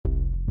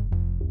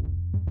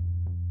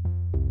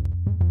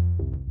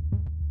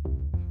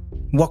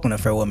Welcome to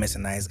Farewell Mr.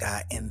 Nice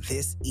Guy, and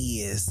this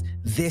is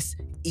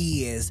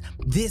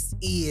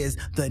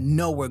the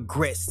No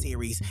Regret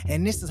series,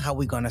 and this is how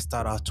we're gonna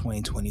start off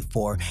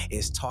 2024,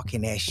 is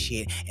talking that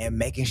shit and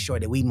making sure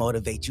that we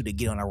motivate you to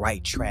get on the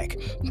right track,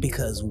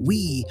 because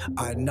we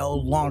are no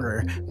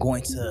longer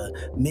going to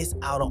miss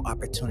out on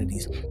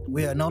opportunities.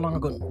 We are no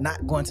longer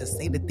not going to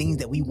say the things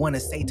that we want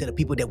to say to the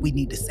people that we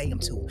need to say them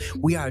to.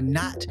 We are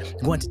not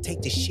going to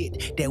take the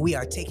shit that we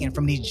are taking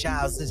from these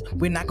jobs.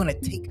 We're not going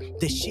to take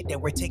the shit that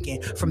we're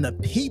taking from the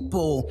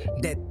people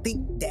that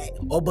think that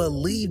or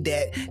believe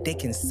that they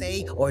can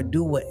say or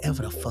do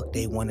whatever the fuck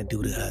they want to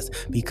do to us,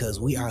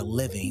 because we are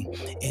living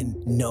in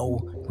no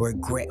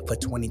regret for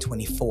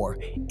 2024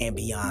 and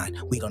beyond.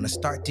 We're going to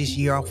start this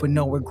year off with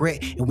no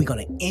regret, and we're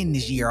going to end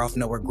this year off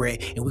no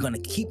regret, and we're going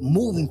to keep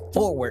moving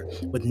forward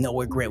with no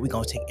regret. We're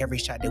going to take every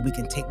shot that we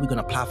can take. We're going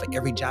to apply for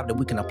every job that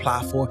we can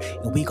apply for,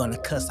 and we're going to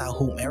cuss out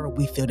whomever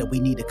we feel that we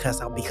need to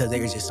cuss out, because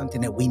there is just something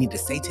that we need to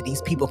say to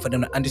these people for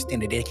them to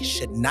understand that they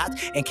should not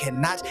and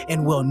cannot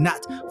and will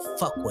not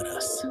fuck with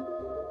us.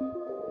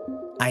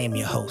 I am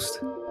your host,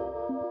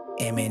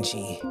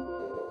 MNG,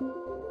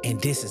 and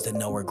this is the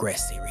No Regret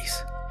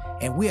series.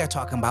 And we are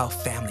talking about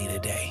family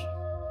today.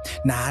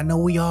 Now, I know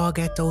we all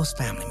got those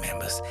family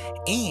members.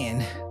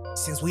 And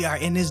since we are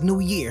in this new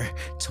year,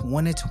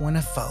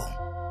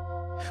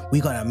 2024,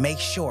 we're going to make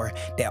sure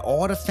that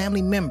all the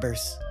family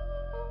members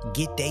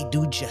get they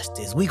due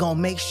justice. We're going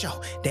to make sure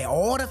that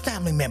all the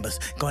family members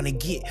going to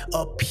get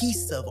a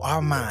piece of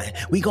our mind.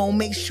 We're going to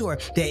make sure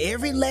that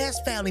every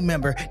last family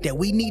member that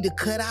we need to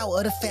cut out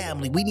of the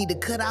family, we need to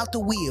cut out the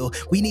wheel.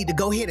 We need to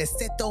go ahead and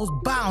set those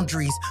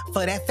boundaries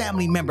for that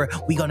family member.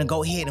 We're going to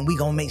go ahead and we're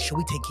going to make sure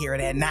we take care of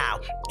that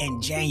now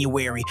in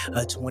January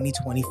of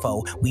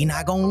 2024. We're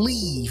not going to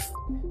leave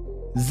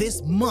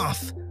this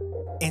month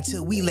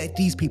until we let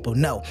these people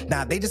know.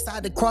 Now, if they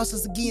decide to cross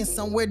us again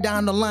somewhere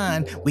down the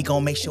line, we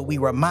gonna make sure we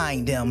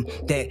remind them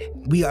that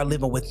we are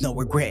living with no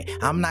regret.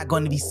 I'm not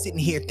gonna be sitting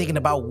here thinking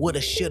about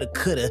woulda, shoulda,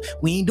 coulda.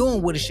 We ain't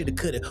doing woulda, shoulda,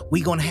 coulda.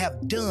 We gonna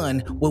have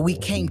done what we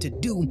came to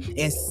do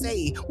and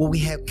say what we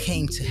have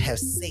came to have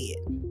said.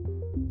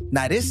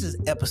 Now, this is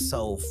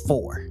episode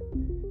 4.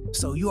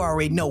 So you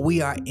already know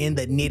we are in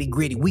the nitty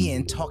gritty. We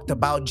ain't talked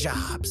about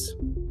jobs.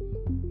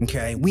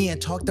 Okay, we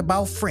ain't talked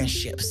about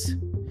friendships.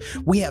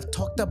 We have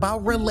talked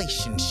about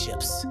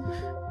relationships.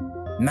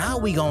 Now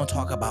we gonna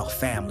talk about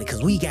family,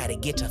 because we gotta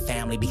get to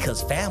family,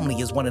 because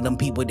family is one of them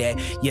people that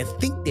you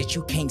think that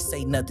you can't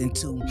say nothing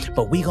to,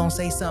 but we gonna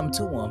say something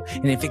to them.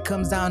 And if it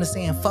comes down to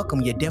saying fuck them,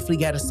 you definitely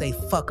gotta say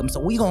fuck them. So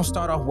we gonna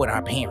start off with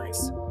our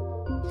parents.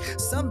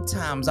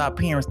 Sometimes our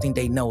parents think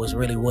they know us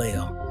really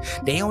well.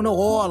 They don't know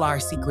all our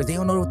secrets. They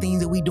don't know the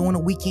things that we do on the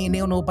weekend. They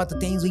don't know about the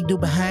things we do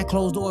behind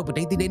closed doors, but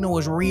they think they know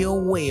us real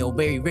well,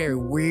 very, very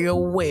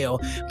real well.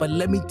 But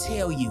let me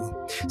tell you,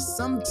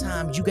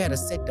 sometimes you gotta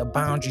set the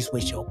boundaries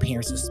with your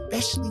parents,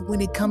 especially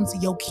when it comes to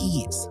your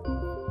kids.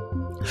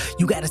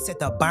 You gotta set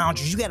the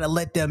boundaries. You gotta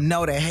let them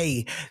know that,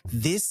 hey,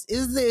 this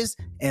is this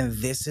and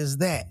this is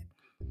that.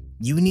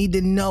 You need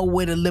to know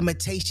where the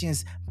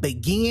limitations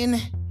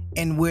begin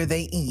and where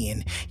they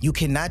end. You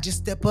cannot just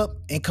step up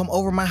and come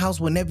over my house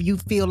whenever you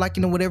feel like,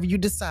 whatever you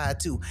decide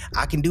to.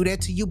 I can do that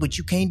to you, but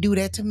you can't do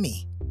that to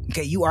me.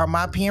 Okay, you are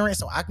my parent,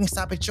 so I can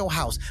stop at your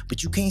house,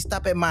 but you can't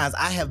stop at mine.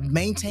 I have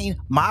maintained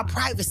my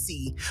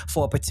privacy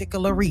for a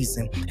particular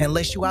reason.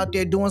 Unless you out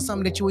there doing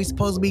something that you ain't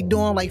supposed to be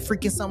doing, like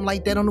freaking something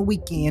like that on the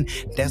weekend,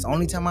 that's the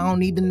only time I don't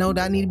need to know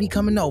that I need to be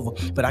coming over.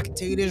 But I can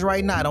tell you this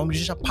right now, don't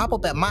just pop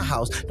up at my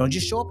house. Don't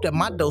just show up at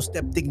my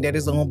doorstep thinking that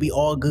it's gonna be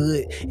all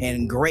good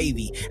and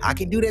gravy. I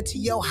can do that to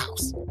your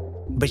house,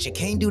 but you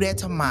can't do that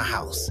to my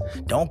house.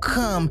 Don't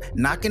come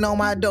knocking on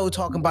my door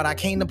talking about I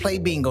came to play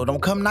bingo.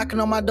 Don't come knocking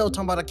on my door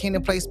talking about I came to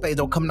play spades.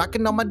 Don't come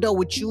knocking on my door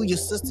with you, your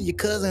sister, your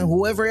cousin,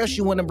 whoever else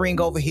you want to bring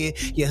over here,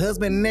 your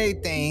husband and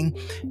everything.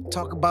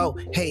 Talk about,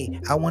 hey,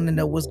 I want to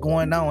know what's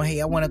going on.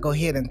 Hey, I want to go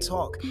ahead and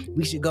talk.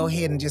 We should go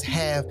ahead and just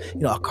have,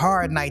 a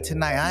card night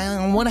tonight. I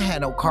don't want to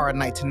have no card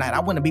night tonight. I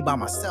want to be by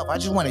myself. I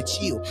just want to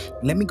chill.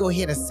 Let me go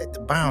ahead and set the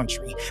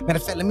boundary. Matter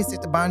of fact, let me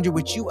set the boundary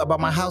with you about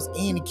my house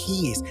and the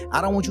kids.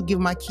 I don't want you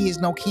giving my kids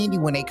no candy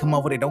when they come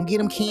over there. Don't get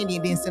them candy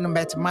and then send them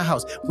back to my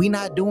house. We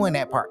not doing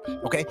that part,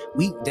 okay?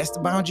 That's the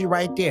boundary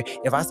right there.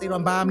 If I say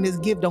don't buy them this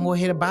gift, don't go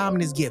ahead and buy them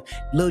this gift.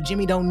 Little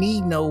Jimmy don't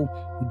need no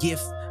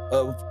gift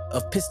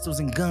of pistols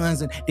and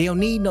guns, and they don't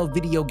need no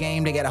video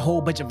game. They got a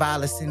whole bunch of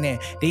violence in there.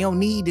 They don't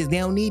need this. They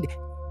don't need it.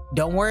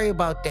 Don't worry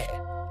about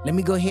that. Let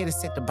me go ahead and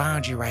set the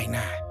boundary right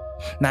now.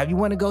 Now, if you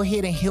want to go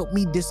ahead and help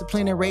me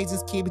discipline and raise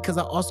this kid, because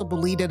I also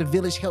believe that a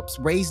village helps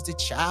raise the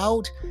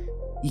child,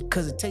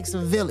 because it takes a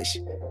village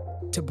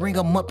to bring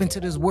them up into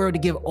this world, to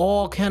give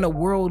all kind of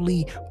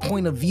worldly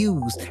point of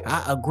views.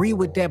 I agree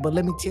with that, but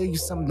let me tell you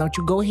something. Don't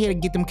you go ahead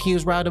and get them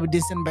kids riled up and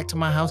then send them back to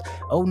my house.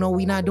 Oh, no,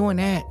 we not doing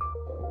that.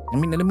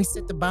 Let me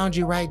set the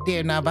boundary right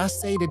there. Now, if I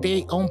say that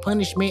they on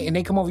punishment and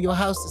they come over your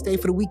house to stay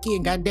for the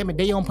weekend, goddamn it,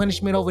 they on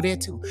punishment over there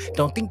too.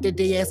 Don't think that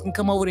they ask them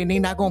come over there and they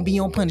not gonna be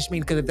on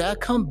punishment, because if they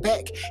come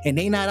back and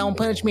they not on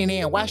punishment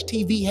and watch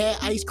TV, had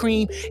ice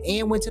cream,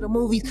 and went to the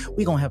movies,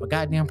 we gonna have a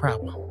goddamn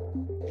problem.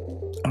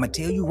 I'm going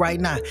to tell you right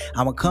now,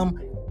 I'm going to come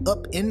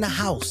up in the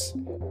house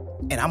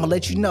and I'm gonna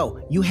let you know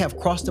you have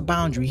crossed the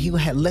boundary. You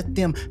had let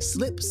them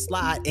slip,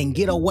 slide, and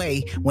get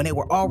away when they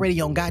were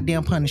already on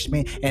goddamn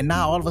punishment. And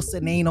now all of a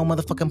sudden, there ain't no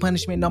motherfucking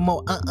punishment no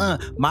more.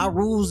 My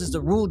rules is the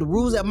rule. The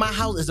rules at my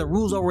house is the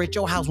rules over at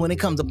your house when it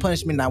comes to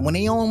punishment. Now, when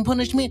they on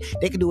punishment,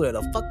 they can do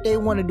whatever the fuck they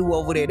want to do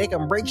over there. They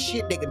can break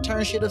shit. They can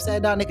turn shit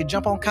upside down. They can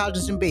jump on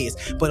couches and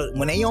beds. But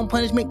when they on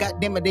punishment,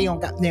 goddamn it, they on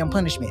goddamn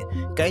punishment.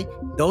 Okay?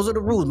 Those are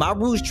the rules. My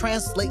rules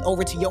translate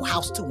over to your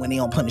house too when they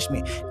on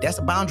punishment. That's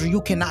a boundary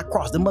you cannot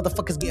cross. The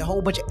motherfuckers get a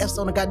whole bunch of F's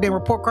on the goddamn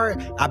report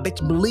card. I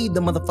bet you believe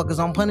the motherfuckers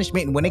on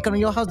punishment. And when they come to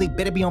your house, they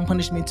better be on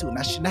punishment too. And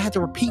I should not have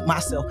to repeat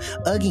myself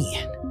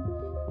again.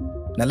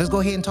 Now let's go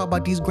ahead and talk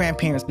about these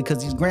grandparents,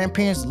 because these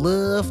grandparents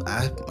love,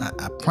 I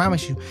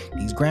promise you,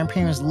 these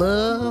grandparents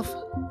love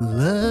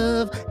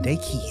their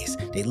kids.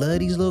 They love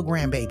these little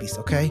grandbabies,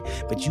 okay?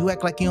 But you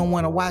act like you don't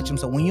want to watch them.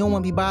 So when you don't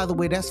want to be bothered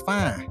with, that's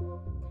fine.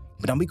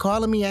 But don't be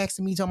calling me,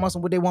 asking me, talking about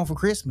what they want for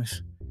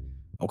Christmas.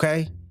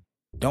 Okay?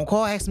 Don't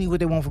call asking me what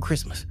they want for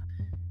Christmas.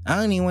 I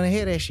don't even want to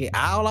hear that shit.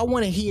 All I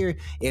want to hear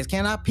is,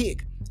 can I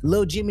pick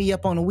Lil Jimmy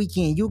up on the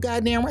weekend? You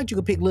goddamn right you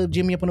can pick Lil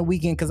Jimmy up on the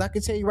weekend, because I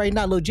can tell you right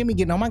now, Lil Jimmy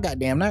getting on my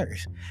goddamn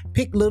nerves.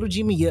 Pick Lil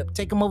Jimmy up,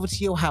 take him over to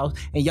your house,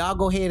 and y'all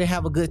go ahead and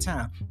have a good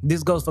time.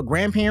 This goes for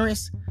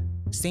grandparents,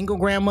 single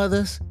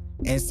grandmothers,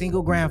 and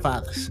single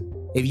grandfathers.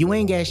 If you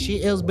ain't got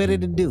shit else better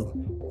to do,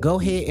 go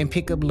ahead and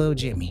pick up Lil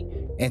Jimmy.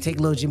 And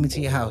take Lil Jimmy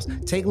to your house.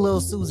 Take Lil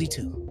Susie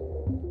too.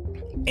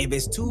 If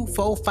it's 2,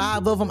 4,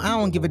 5 of them, I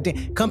don't give a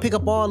damn. Come pick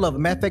up all of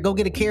them. Matter of fact, go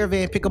get a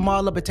caravan, pick them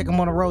all up, and take them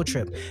on a road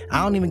trip.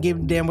 I don't even give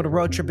a damn what a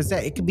road trip is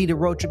at. It could be the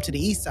road trip to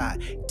the east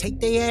side. Take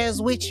their ass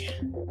with you.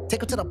 Take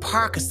them to the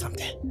park or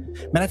something.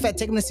 Matter of fact,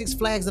 take them to Six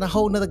Flags in a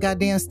whole nother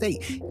goddamn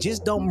state.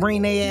 Just don't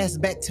bring their ass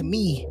back to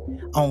me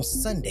on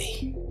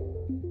Sunday.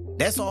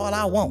 That's all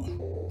I want.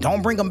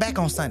 Don't bring them back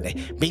on Sunday.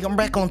 Bring them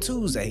back on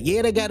Tuesday.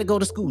 Yeah, they got to go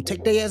to school.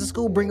 Take their ass to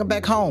school, bring them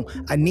back home.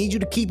 I need you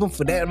to keep them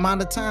for that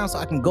amount of time so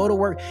I can go to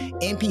work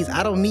in peace.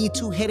 I don't need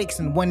 2 headaches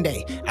in one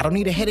day. I don't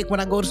need a headache when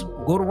I go to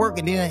work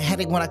and then a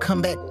headache when I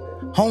come back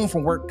home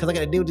from work because I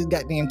got to deal with these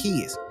goddamn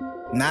kids.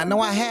 Now, I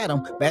know I had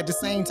them, but at the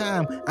same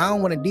time, I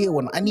don't want to deal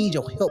with them. I need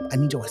your help. I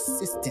need your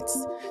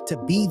assistance to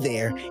be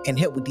there and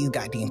help with these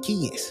goddamn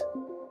kids.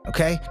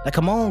 Okay? Now,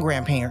 come on,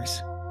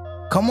 grandparents.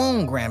 Come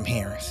on,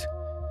 grandparents.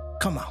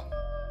 Come on.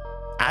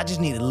 I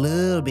just need a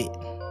little bit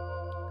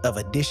of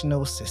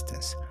additional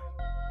assistance.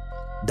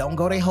 Don't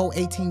go their whole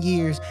 18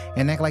 years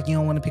and act like you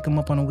don't want to pick them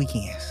up on the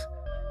weekends.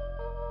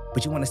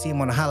 But you want to see them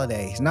on the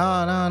holidays.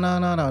 No.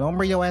 Don't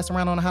bring your ass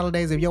around on the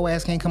holidays if your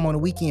ass can't come on the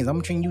weekends.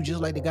 I'm treating you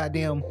just like the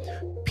goddamn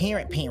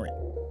parent.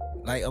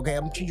 Like, okay,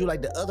 I'm treating you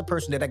like the other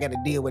person that I got to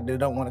deal with that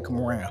don't want to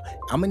come around.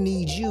 I'm going to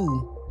need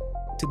you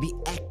to be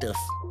active.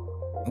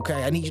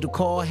 Okay, I need you to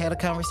call, have the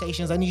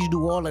conversations. I need you to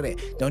do all of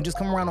that. Don't just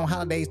come around on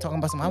holidays talking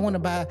about something. I want to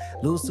buy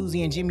Lil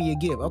Susie and Jimmy a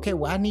gift. Okay,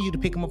 well, I need you to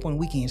pick them up on the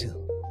weekend too.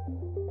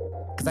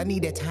 Because I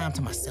need that time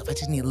to myself. I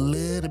just need a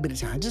little bit of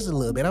time. Just a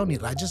little bit. I don't need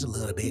a lot, just a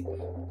little bit.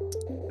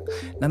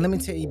 Now, let me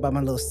tell you about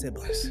my little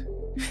siblings.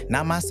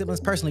 Not my siblings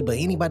personally, but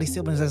anybody's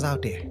siblings that's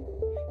out there.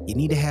 You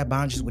need to have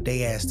boundaries with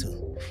their ass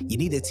too. You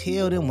need to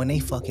tell them when they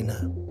fucking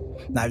up.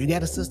 Now, if you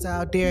got a sister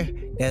out there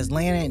that's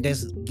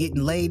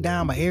getting laid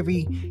down by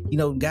every,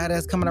 guy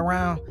that's coming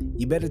around,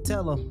 you better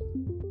tell them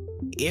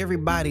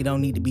everybody don't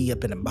need to be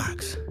up in a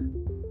box.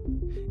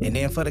 And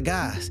then for the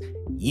guys,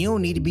 you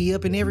don't need to be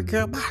up in every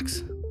girl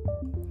box,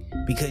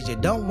 because you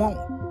don't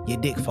want your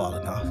dick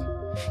falling off.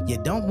 You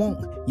don't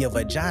want your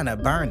vagina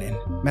burning.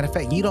 Matter of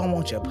fact, you don't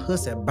want your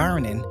pussy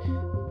burning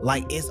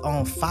like it's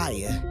on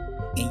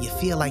fire and you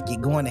feel like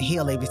you're going to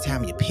hell every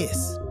time you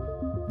piss.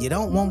 You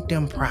don't want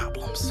them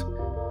problems.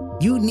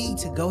 You need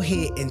to go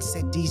ahead and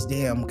set these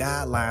damn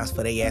guidelines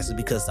for their asses,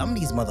 because some of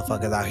these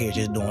motherfuckers out here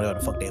just doing whatever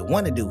the fuck they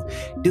want to do.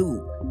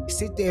 Dude,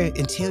 sit there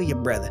and tell your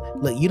brother,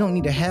 look, you don't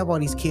need to have all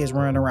these kids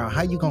running around.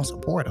 How you gonna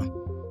support them?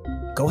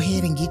 Go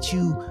ahead and get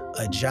you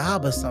a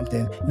job or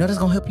something, that's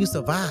gonna help you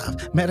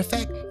survive. Matter of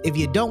fact, if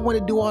you don't want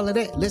to do all of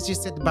that, let's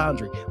just set the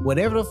boundary.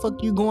 Whatever the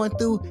fuck you going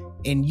through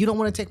and you don't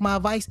want to take my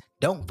advice,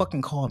 don't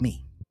fucking call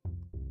me.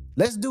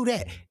 Let's do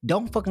that.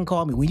 Don't fucking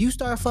call me. When you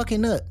start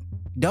fucking up,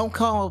 don't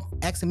call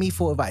asking me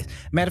for advice.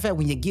 Matter of fact,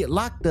 when you get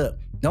locked up,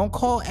 don't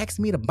call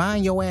asking me to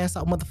bind your ass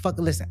out, motherfucker.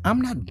 Listen,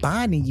 I'm not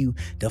binding you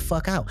the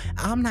fuck out.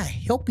 I'm not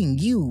helping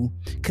you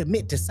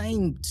commit the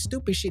same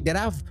stupid shit that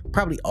I've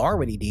probably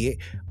already did,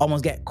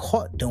 almost got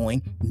caught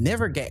doing,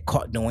 never got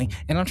caught doing.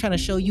 And I'm trying to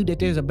show you that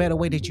there's a better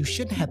way that you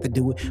shouldn't have to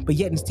do it, but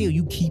yet and still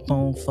you keep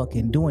on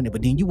fucking doing it.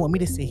 But then you want me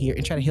to sit here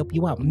and try to help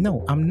you out.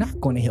 No, I'm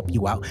not going to help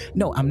you out.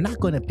 No, I'm not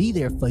going to be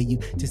there for you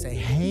to say,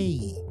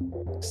 hey,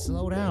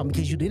 slow down,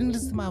 because you didn't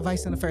listen to my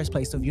advice in the first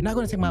place. So if you're not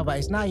going to take my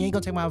advice now, you ain't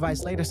going to take my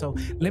advice later. So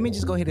let me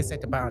just go ahead and set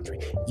the boundary.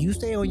 You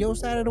stay on your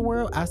side of the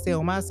world, I stay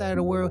on my side of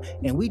the world,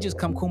 and we just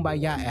come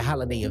kumbaya at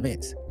holiday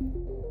events.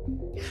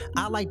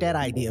 I like that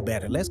idea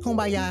better. Let's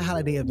kumbaya at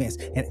holiday events.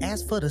 And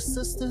as for the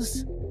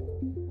sisters,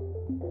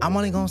 I'm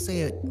only going to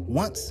say it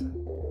once.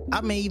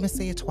 I may even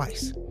say it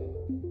twice.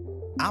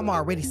 I'm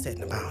already setting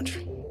the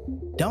boundary.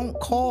 Don't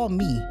call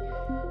me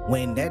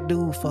when that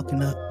dude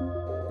fucking up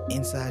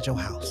inside your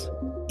house,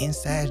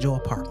 inside your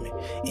apartment,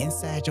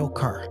 inside your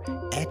car,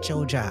 at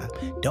your job.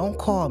 Don't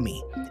call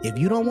me. If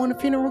you don't want a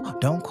funeral,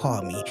 don't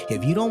call me.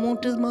 If you don't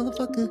want this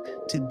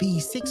motherfucker to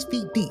be 6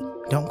 feet deep,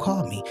 don't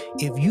call me.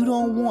 If you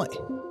don't want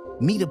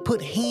me to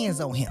put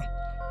hands on him,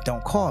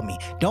 don't call me.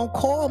 Don't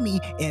call me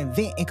and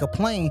vent and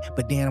complain,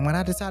 but then when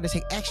I decide to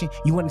take action,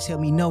 you want to tell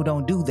me, no,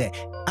 don't do that.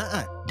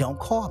 Don't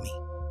call me.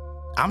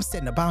 I'm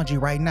setting a boundary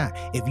right now.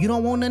 If you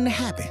don't want nothing to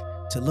happen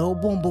to Lil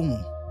Boom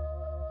Boom,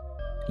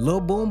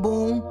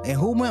 and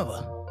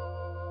whomever,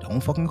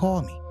 don't fucking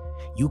call me.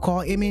 You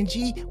call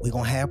MNG, we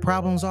gonna have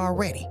problems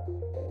already.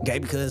 Okay,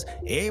 because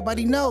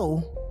everybody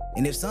know,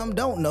 and if some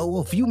don't know,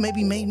 a few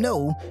maybe may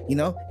know,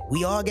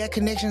 we all got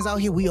connections out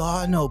here. We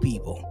all know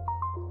people.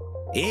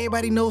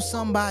 Everybody knows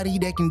somebody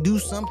that can do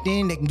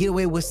something, that can get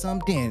away with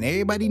something.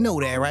 Everybody know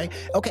that, right?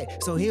 Okay,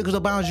 so here goes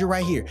the boundary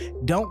right here.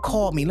 Don't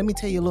call me. Let me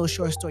tell you a little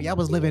short story. I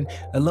was living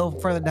a little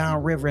further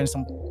downriver, and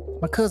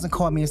my cousin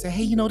called me and said,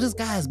 hey, this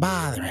guy's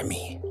bothering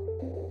me.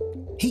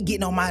 He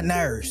getting on my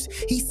nerves.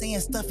 He's saying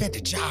stuff at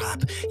the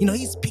job.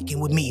 He's picking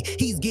with me.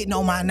 He's getting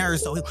on my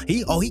nerves. So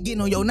he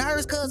getting on your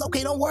nerves, cuz?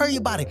 Okay, don't worry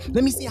about it.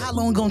 Let me see how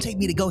long it's gonna take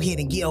me to go ahead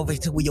and get over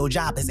to where your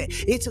job is at.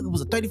 It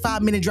was a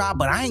 35-minute drive,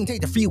 but I ain't take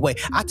the freeway.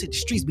 I took the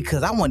streets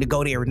because I wanted to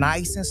go there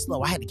nice and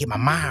slow. I had to get my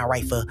mind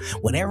right for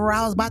whatever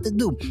I was about to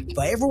do.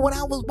 For everyone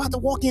I was about to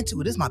walk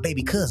into. This is my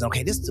baby cousin.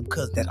 Okay, this is the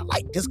cousin that I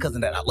like. This cousin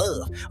that I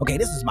love. Okay,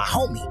 this is my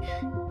homie.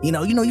 You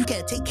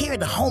gotta take care of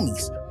the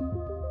homies.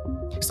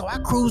 So I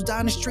cruise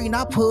down the street and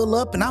I pull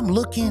up and I'm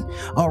looking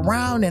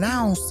around and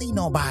I don't see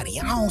nobody.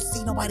 I don't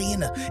see nobody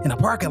in the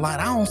parking lot.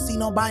 I don't see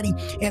nobody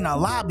in the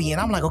lobby. And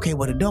I'm like, okay,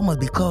 well, the door must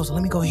be closed. So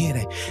let me go ahead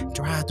and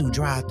drive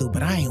through,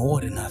 but I ain't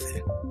ordered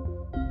nothing.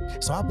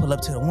 So I pull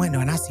up to the window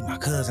and I see my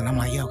cousin. I'm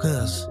like, yo,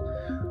 cuz,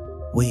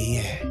 where you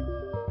at?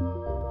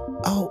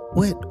 Oh,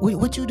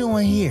 what you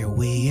doing here?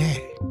 Where you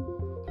at?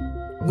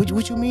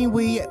 What you mean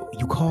where you at?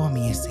 You called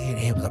me and said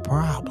it was a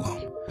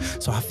problem.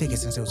 So I figured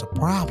since it was a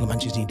problem, I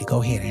just need to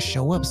go ahead and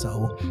show up.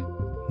 So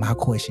my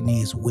question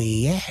is, where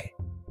you at?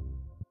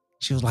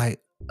 She was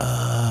like,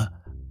 well,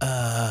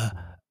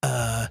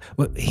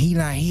 he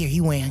not here.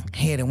 He went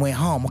ahead and went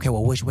home. Okay,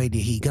 well, which way did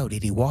he go?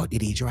 Did he walk?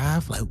 Did he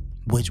drive? Like,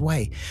 which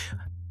way?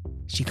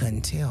 She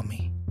couldn't tell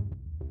me.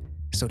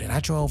 So then I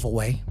drove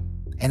away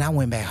and I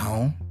went back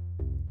home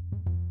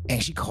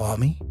and she called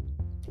me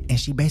and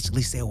she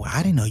basically said, well,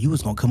 I didn't know you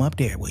was gonna come up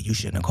there. Well, you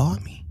shouldn't have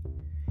called me.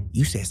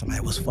 You said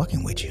somebody was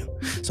fucking with you.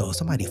 So if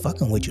somebody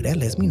fucking with you, that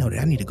lets me know that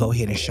I need to go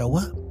ahead and show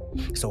up.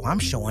 So I'm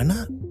showing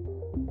up.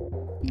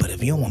 But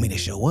if you don't want me to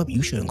show up,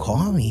 you shouldn't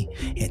call me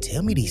and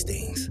tell me these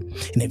things.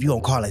 And if you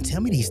don't call and tell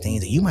me these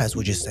things, then you might as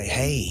well just say,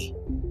 hey,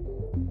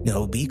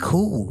 be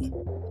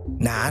cool.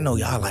 Now, I know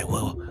y'all like,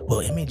 well,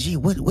 MNG,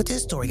 what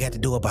this story got to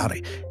do about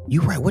it?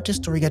 You right, what this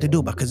story got to do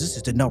about it? Because this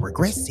is the No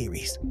Regret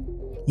series.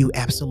 You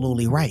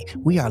absolutely right.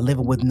 We are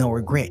living with no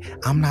regret.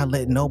 I'm not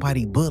letting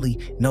nobody bully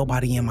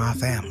nobody in my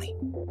family.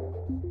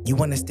 You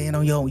want to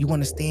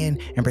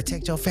stand and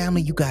protect your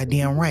family? You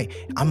goddamn right.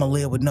 I'm going to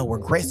live with no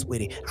regrets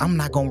with it. I'm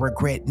not going to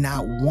regret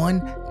not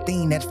one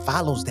thing that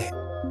follows that.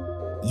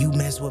 You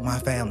mess with my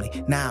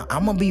family. Now,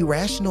 I'm going to be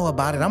rational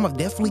about it. I'm going to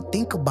definitely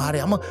think about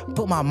it. I'm going to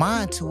put my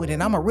mind to it,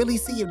 and I'm going to really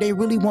see if they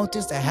really want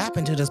this to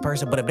happen to this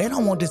person. But if they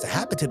don't want this to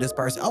happen to this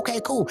person, okay,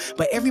 cool.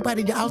 But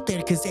everybody out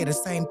there can say the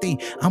same thing.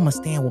 I'm going to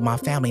stand with my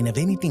family, and if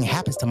anything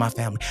happens to my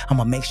family, I'm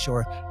going to make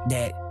sure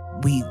that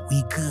we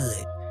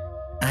good.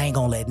 I ain't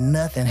gonna let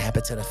nothing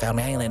happen to the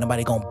family. I ain't let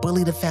nobody gonna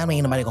bully the family.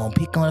 Ain't nobody gonna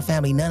pick on the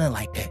family. Nothing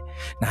like that.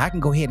 Now, I can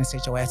go ahead and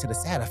set your ass to the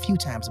side a few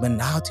times, but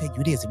I'll tell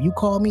you this. If you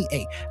call me,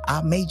 hey,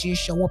 I may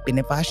just show up. And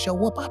if I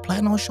show up, I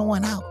plan on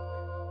showing out.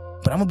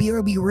 But I'm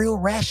gonna be real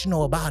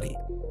rational about it.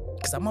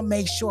 Because I'm gonna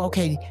make sure,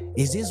 okay,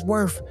 is this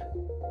worth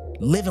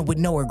living with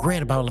no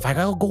regret about it? If I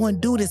go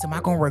and do this, am I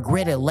gonna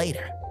regret it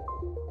later?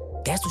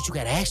 That's what you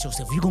gotta ask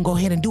yourself. If you gonna go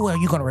ahead and do it, or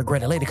you gonna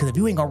regret it later? Because if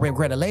you ain't gonna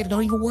regret it later,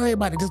 don't even worry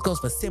about it. This goes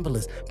for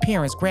simplest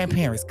parents,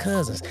 grandparents,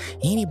 cousins,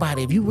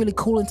 anybody. If you really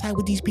cool and tight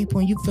with these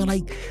people and you feel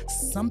like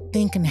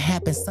something can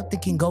happen, something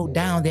can go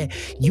down that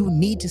you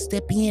need to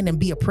step in and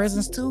be a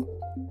presence to,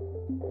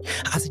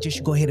 I suggest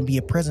you go ahead and be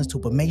a presence to,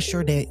 but make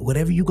sure that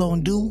whatever you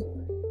gonna do,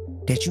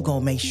 that you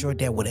gonna make sure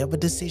that whatever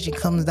decision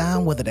comes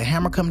down, whether the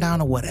hammer come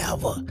down or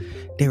whatever,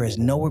 there is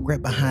no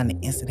regret behind the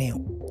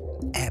incident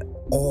at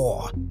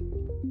all.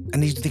 I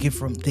need you to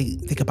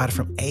think about it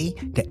from A,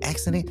 the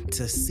accident,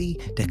 to C,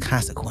 the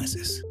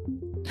consequences.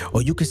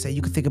 Or you could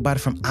think about it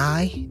from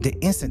I, the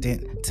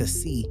incident, to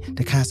C,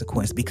 the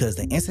consequence, because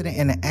the incident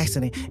and the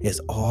accident is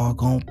all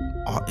gonna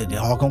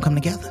come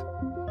together.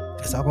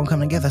 It's all gonna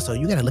come together. So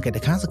you gotta look at the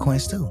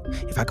consequence too.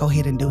 If I go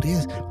ahead and do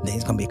this, then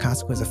it's gonna be a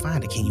consequence of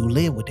finding. Can you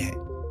live with that?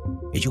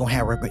 If you gonna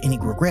have any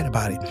regret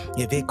about it,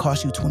 if it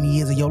cost you 20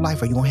 years of your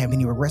life, are you gonna have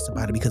any regrets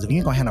about it? Because if you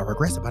ain't gonna have no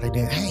regrets about it,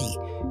 then hey,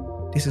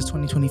 this is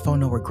 2024,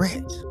 no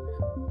regrets.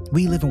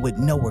 We living with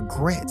no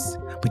regrets,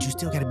 but you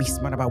still got to be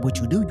smart about what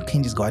you do. You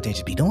can't just go out there and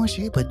just be doing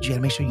shit, but you got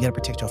to make sure you got to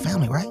protect your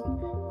family, right?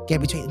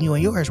 Gap between you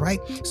and yours, right?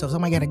 So if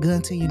somebody got a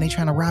gun to you and they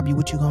trying to rob you,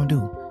 what you gonna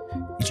do?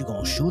 Is you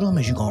gonna shoot them?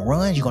 Is you gonna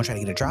run? Is you gonna try to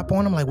get a drop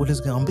on them? Like, what is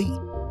it gonna be?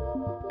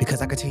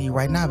 Because I can tell you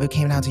right now, if it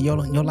came down to your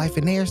life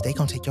and theirs, they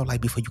gonna take your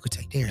life before you could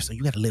take theirs. So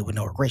you gotta live with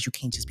no regrets. You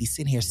can't just be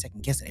sitting here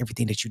second guessing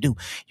everything that you do.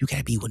 You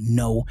gotta be with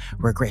no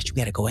regrets. You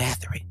gotta go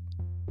after it.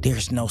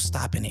 There's no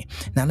stopping it.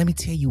 Now, let me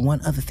tell you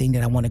one other thing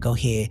that I want to go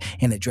ahead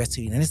and address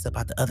to you. And this is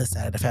about the other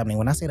side of the family.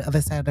 When I say the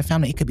other side of the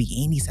family, it could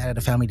be any side of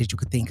the family that you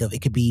could think of.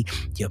 It could be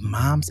your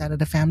mom's side of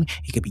the family.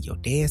 It could be your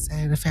dad's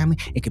side of the family.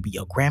 It could be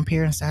your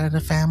grandparents' side of the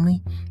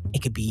family.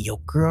 It could be your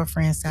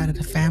girlfriend's side of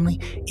the family.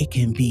 It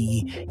can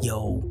be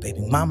your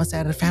baby mama's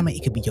side of the family.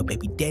 It could be your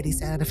baby daddy's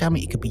side of the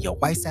family. It could be your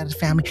wife's side of the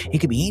family. It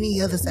could be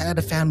any other side of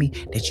the family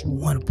that you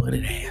want to put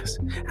it as.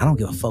 I don't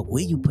give a fuck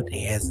where you put it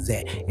as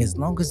at. As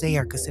long as they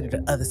are considered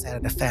the other side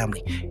of the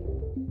family.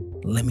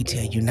 Let me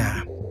tell you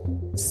now,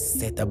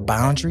 set the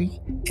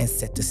boundary and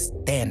set the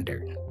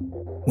standard.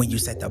 When you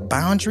set the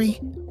boundary,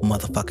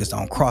 motherfuckers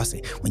don't cross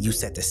it. When you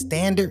set the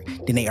standard,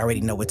 then they already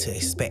know what to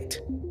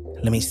expect.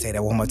 Let me say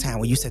that one more time.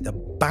 When you set the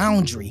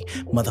boundary,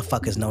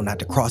 motherfuckers know not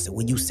to cross it.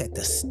 When you set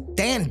the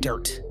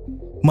standard,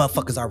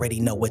 motherfuckers already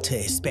know what to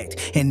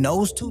expect. And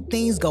those two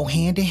things go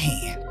hand in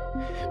hand.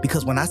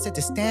 Because when I set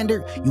the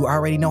standard, you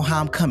already know how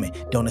I'm coming.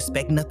 Don't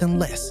expect nothing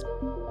less.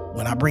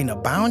 When I bring the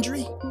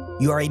boundary,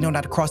 you already know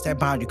not to cross that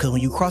boundary. Because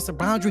when you cross the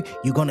boundary,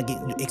 you're gonna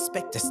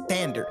expect the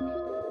standard.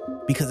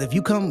 Because if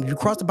you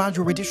cross the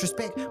boundary with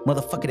disrespect,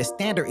 motherfucker, the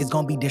standard is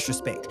gonna be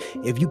disrespect.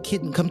 If you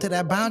come to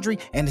that boundary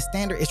and the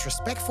standard is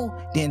respectful,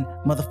 then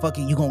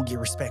motherfucker, you gonna get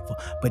respectful.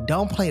 But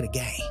don't play the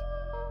game.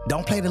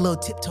 Don't play the little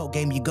tiptoe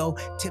game. You go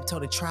tiptoe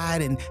to try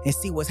it and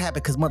see what's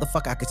happening. Because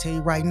motherfucker, I can tell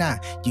you right now,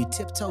 you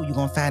tiptoe, you're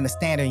gonna find the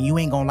standard and you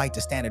ain't gonna like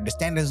the standard. The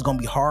standard is gonna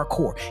be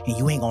hardcore and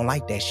you ain't gonna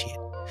like that shit.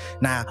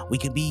 Now, we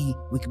could be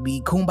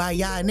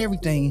kumbaya and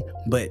everything,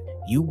 but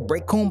you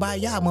break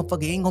kumbaya,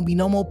 motherfucker, ain't gonna be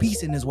no more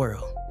peace in this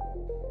world.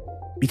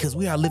 Because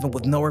we are living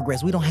with no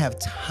regrets. We don't have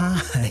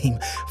time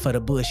for the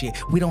bullshit.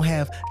 We don't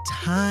have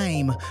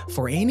time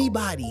for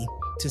anybody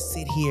to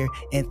sit here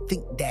and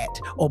think that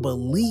or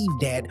believe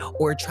that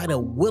or try to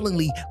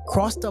willingly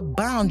cross the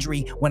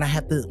boundary when I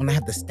have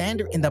the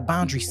standard and the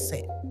boundary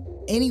set.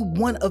 Any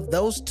one of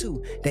those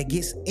two that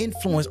gets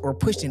influenced or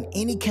pushed in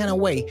any kind of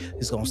way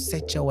is gonna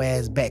set your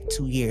ass back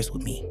 2 years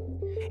with me.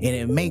 And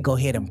it may go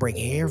ahead and break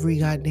every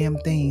goddamn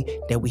thing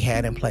that we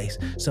had in place.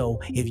 So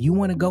if you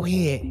wanna go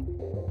ahead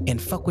and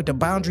fuck with the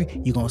boundary,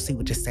 you're gonna see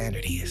what the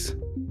standard is.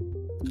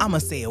 I'm gonna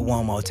say it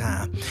one more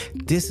time.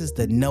 This is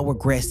the No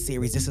Regrets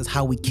series. This is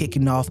how we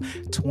kicking off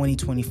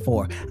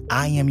 2024.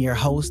 I am your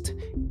host,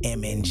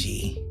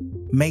 MNG.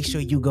 Make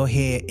sure you go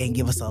ahead and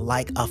give us a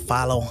like, a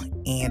follow,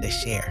 and a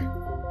share.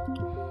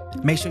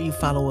 Make sure you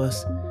follow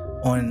us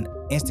on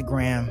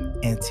Instagram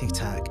and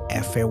TikTok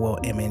at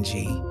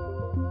FarewellMNG.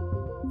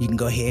 You can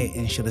go ahead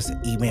and shoot us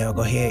an email.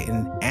 Go ahead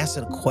and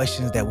answer the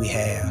questions that we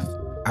have.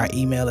 Our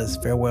email is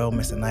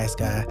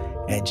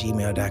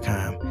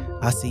farewellmrniceguy@gmail.com.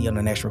 I'll see you on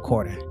the next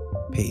recording.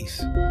 Peace.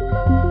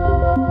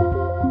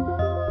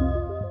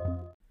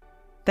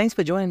 Thanks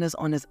for joining us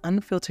on this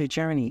unfiltered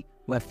journey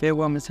with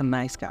Farewell Mr.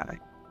 Nice Guy.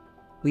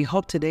 We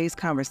hope today's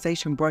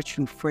conversation brought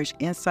you fresh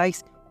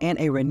insights and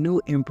a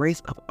renewed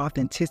embrace of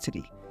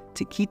authenticity.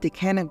 To keep the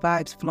canon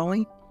vibes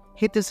flowing,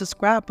 hit the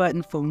subscribe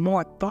button for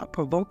more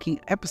thought-provoking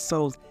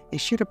episodes and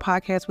share the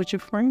podcast with your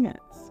friends.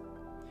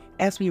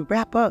 As we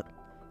wrap up,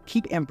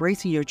 keep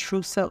embracing your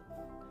true self,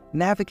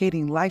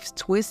 navigating life's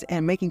twists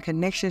and making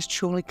connections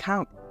truly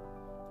count.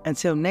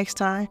 Until next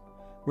time,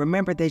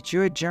 remember that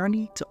your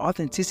journey to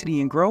authenticity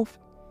and growth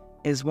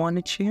is one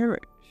to cherish.